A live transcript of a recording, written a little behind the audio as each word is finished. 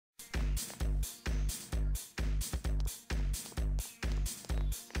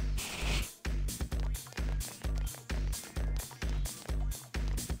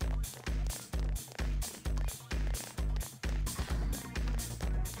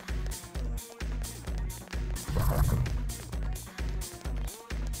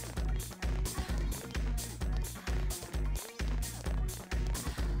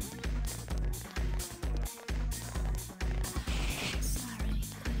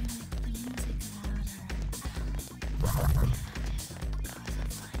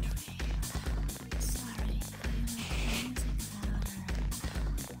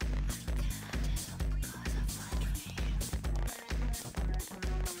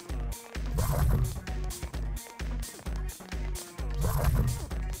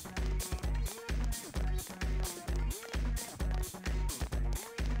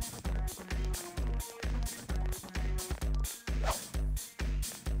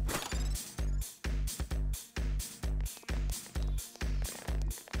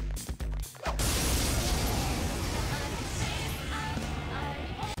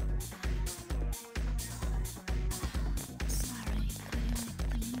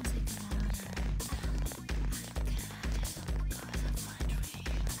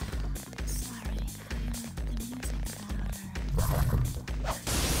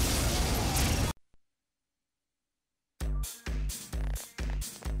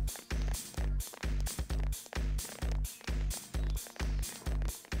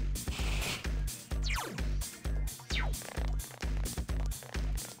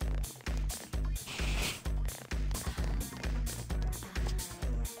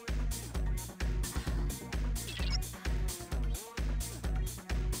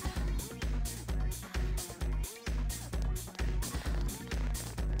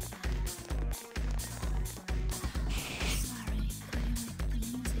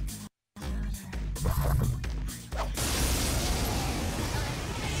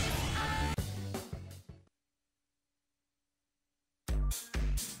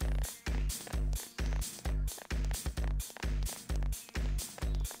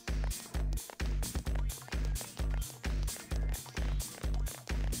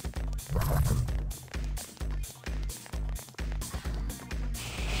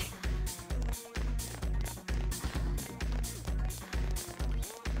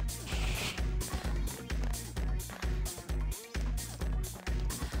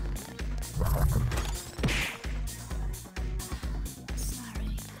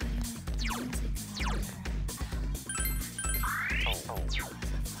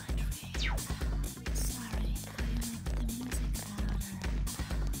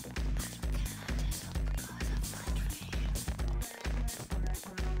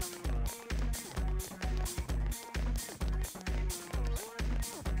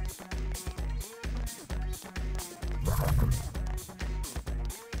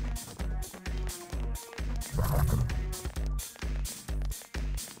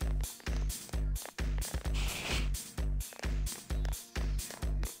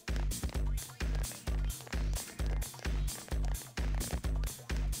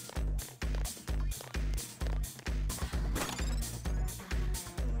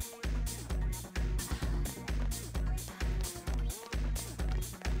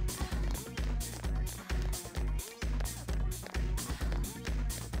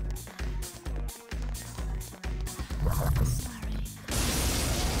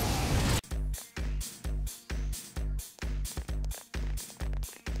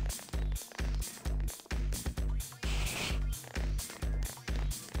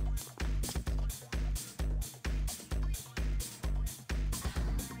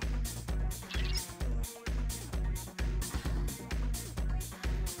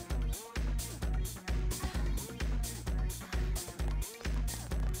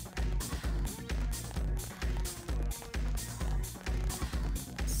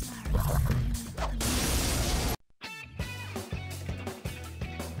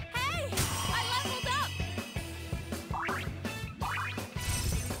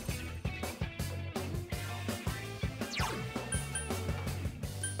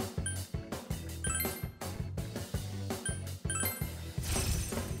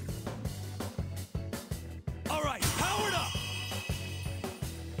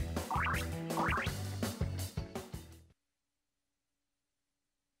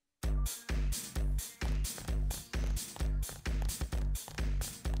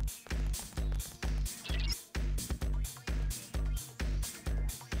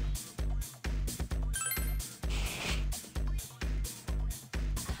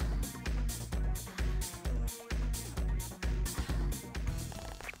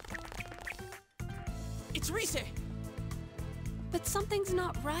It's Reese! But something's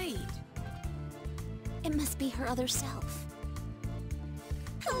not right. It must be her other self.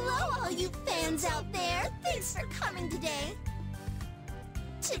 Hello, all you fans out there! Thanks for coming today!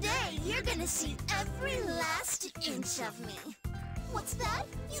 Today, you're gonna see every last inch of me. What's that?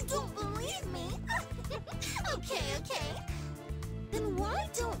 You don't believe me? Okay. Then why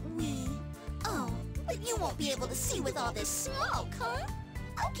don't we... Oh, but you won't be able to see with all this smoke, huh?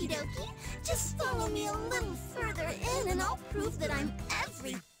 Okie dokie. Just follow me a little further in and I'll prove that I'm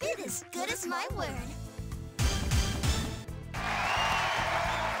every bit as good as my word.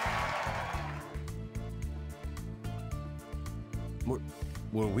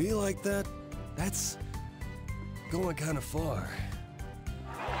 Were we like that? That's going kind of far.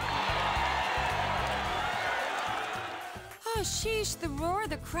 Oh, sheesh, the roar of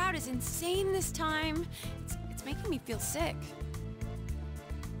the crowd is insane this time. It's making me feel sick.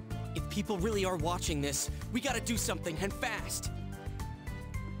 If people really are watching this, we gotta do something, and fast.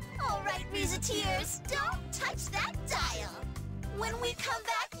 All right, Reseteers, don't touch that dial. When we come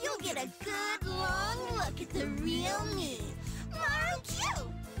back, you'll get a good long look at the real me.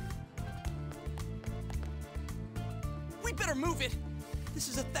 Maru-Q! We better move it! This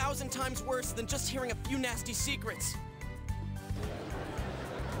is 1,000 times worse than just hearing a few nasty secrets.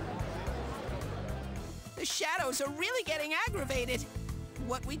 The shadows are really getting aggravated.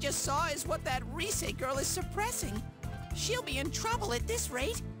 What we just saw is what that Rise girl is suppressing. She'll be in trouble at this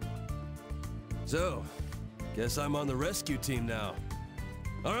rate. So, guess I'm on the rescue team now.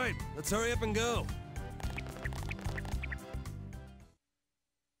 All right, let's hurry up and go.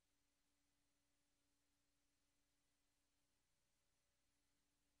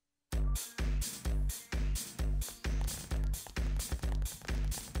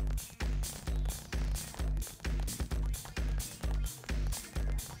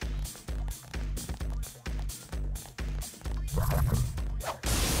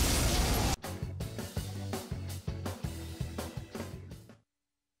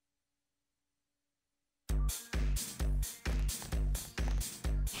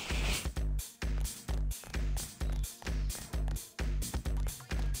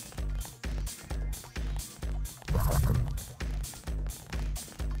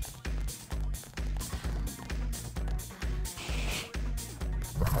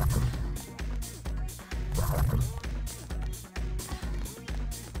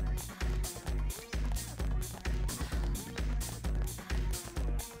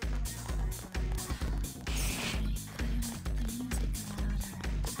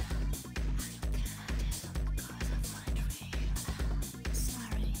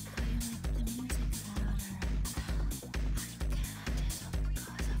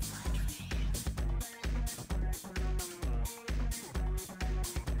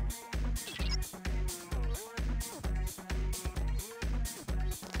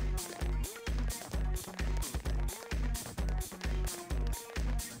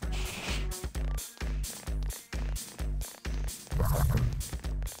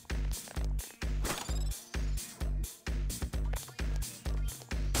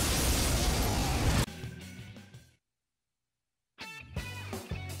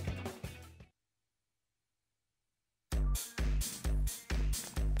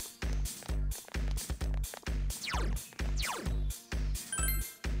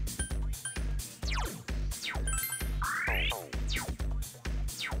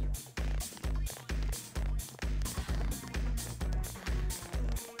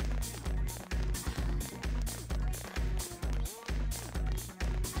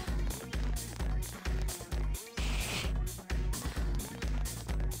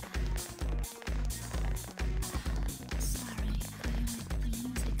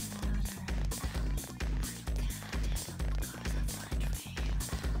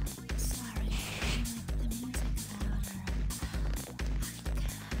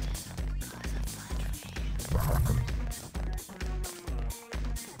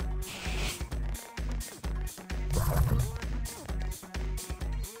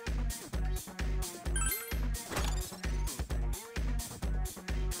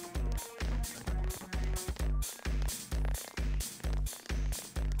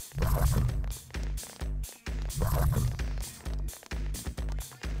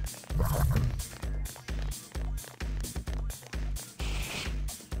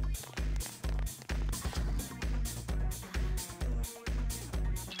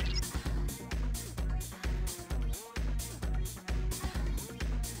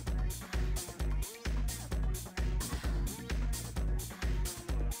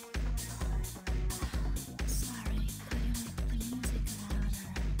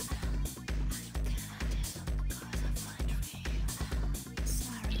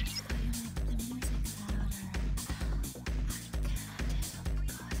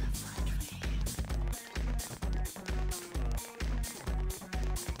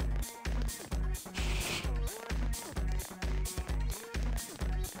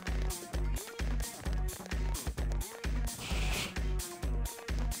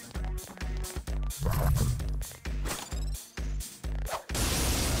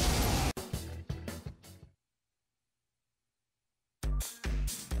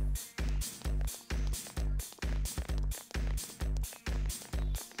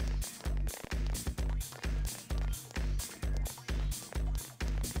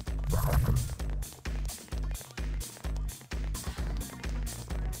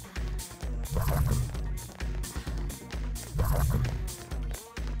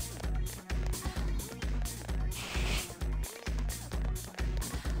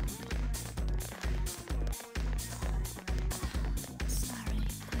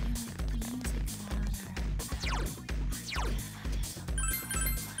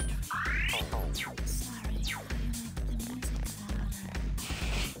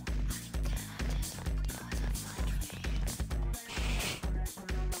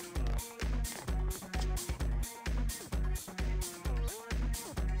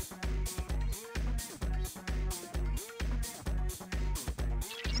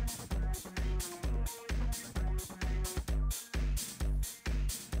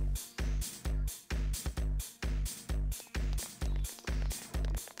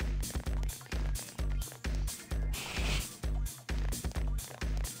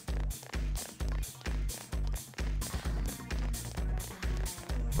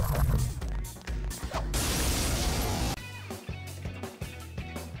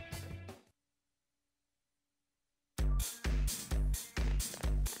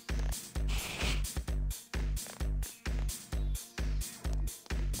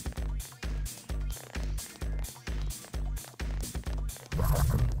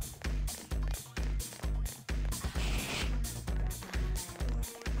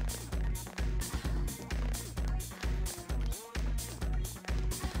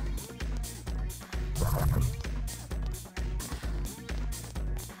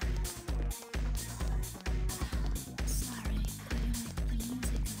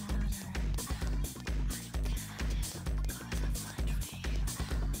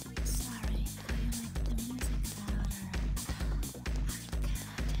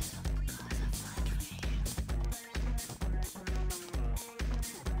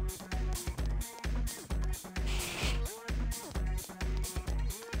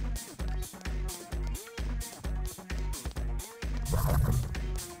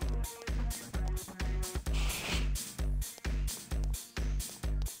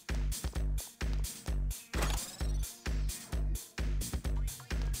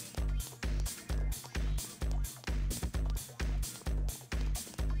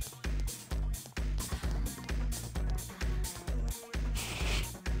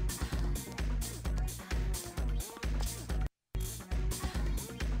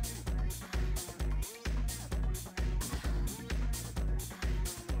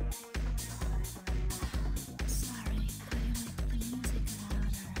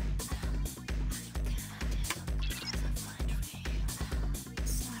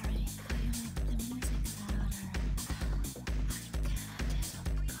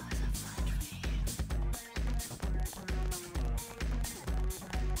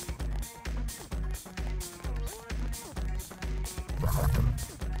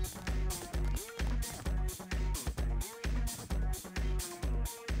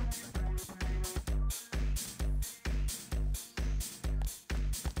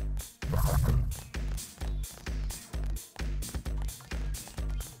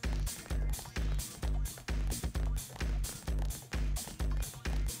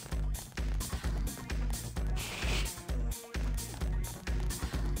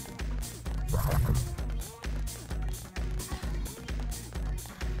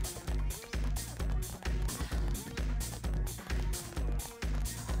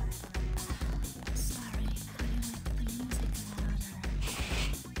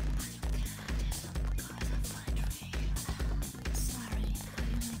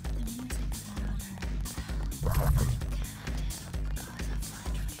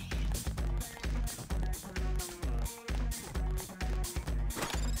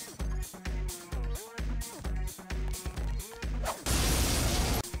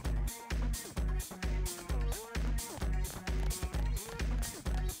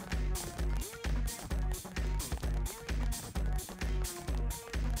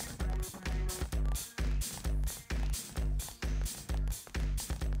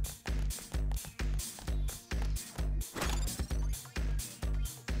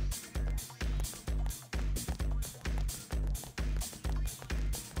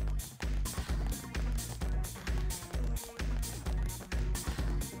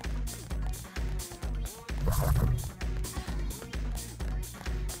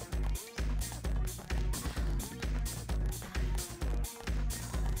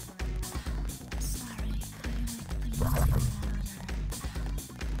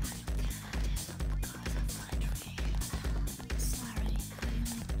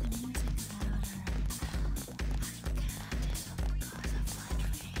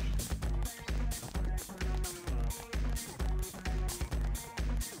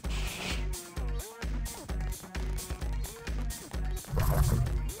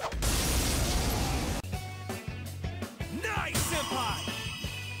 Nice, Senpai!